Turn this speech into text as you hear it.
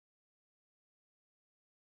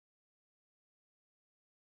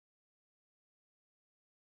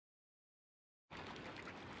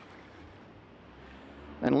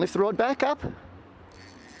And lift the rod back up.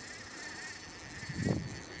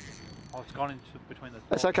 Oh, it's gone into between the...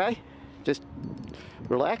 That's okay. Just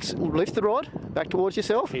relax, lift the rod back towards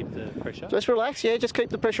yourself. Keep the pressure. Just relax, yeah, just keep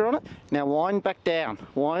the pressure on it. Now wind back down.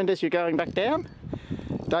 Wind as you're going back down.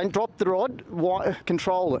 Don't drop the rod,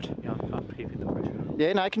 control it. Yeah, I'm keeping the pressure.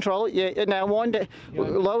 Yeah, no, control it. Yeah, now wind down. Yeah.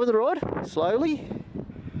 Lower the rod, slowly.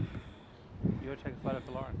 You gotta take a photo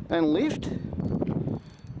for Lauren. And lift.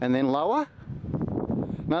 And then lower.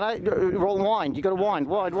 No, wind. You got to wind.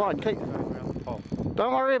 Keep. Around the pole.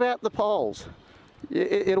 Don't worry about the poles.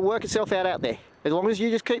 It'll work itself out there. As long as you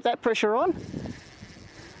just keep that pressure on.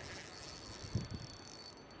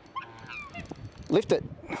 Lift it.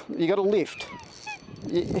 You got to lift.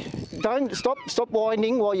 Don't stop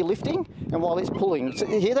winding while you're lifting and while it's pulling. So,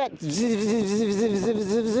 hear that?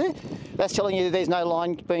 That's telling you there's no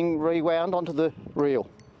line being rewound onto the reel.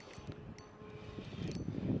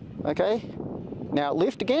 Okay. Now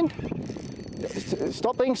lift again.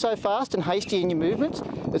 Stop being so fast and hasty in your movements.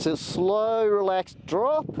 It's a slow, relaxed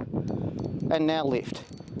drop. And now lift.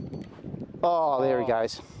 Oh, there he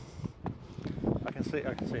goes. I can see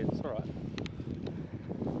it, it's alright.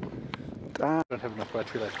 I don't have enough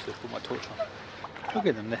battery left to put my torch on. Look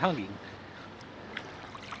at them, they're hugging.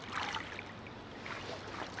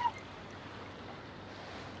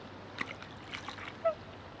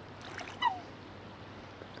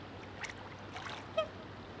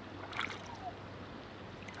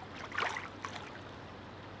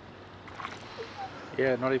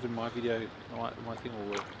 Yeah, not even my video, my thing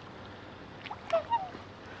will work.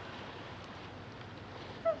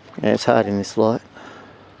 Yeah, it's hard in this light.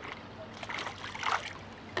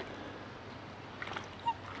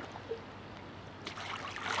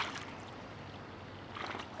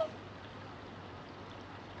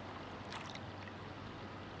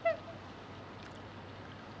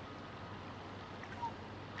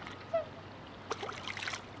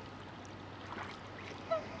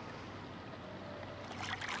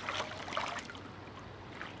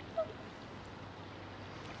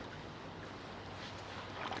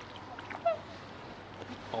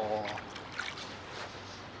 Oh.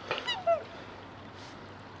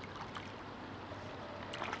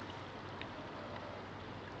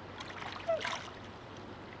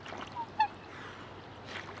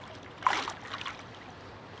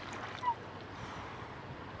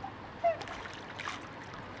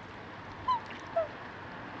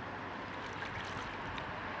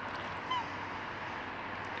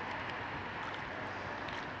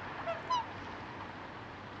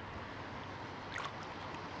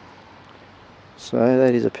 So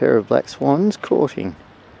that is a pair of black swans courting.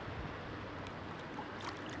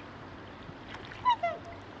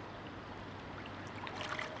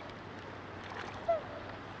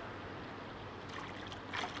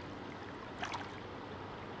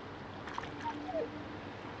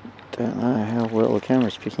 Don't know how well the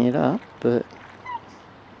camera's picking it up, but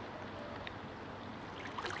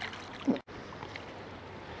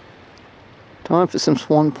time for some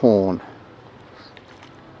swan porn.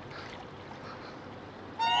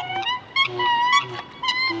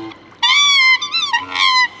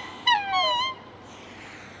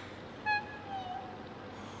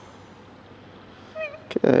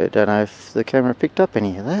 I don't know if the camera picked up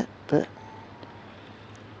any of that, but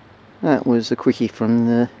that was a quickie from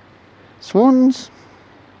the swans.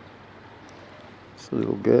 It's a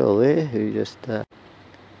little girl there who just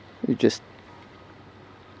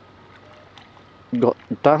got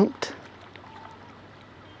dunked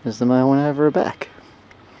as the male went over her back.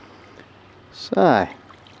 So,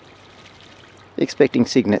 expecting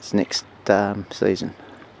cygnets next season.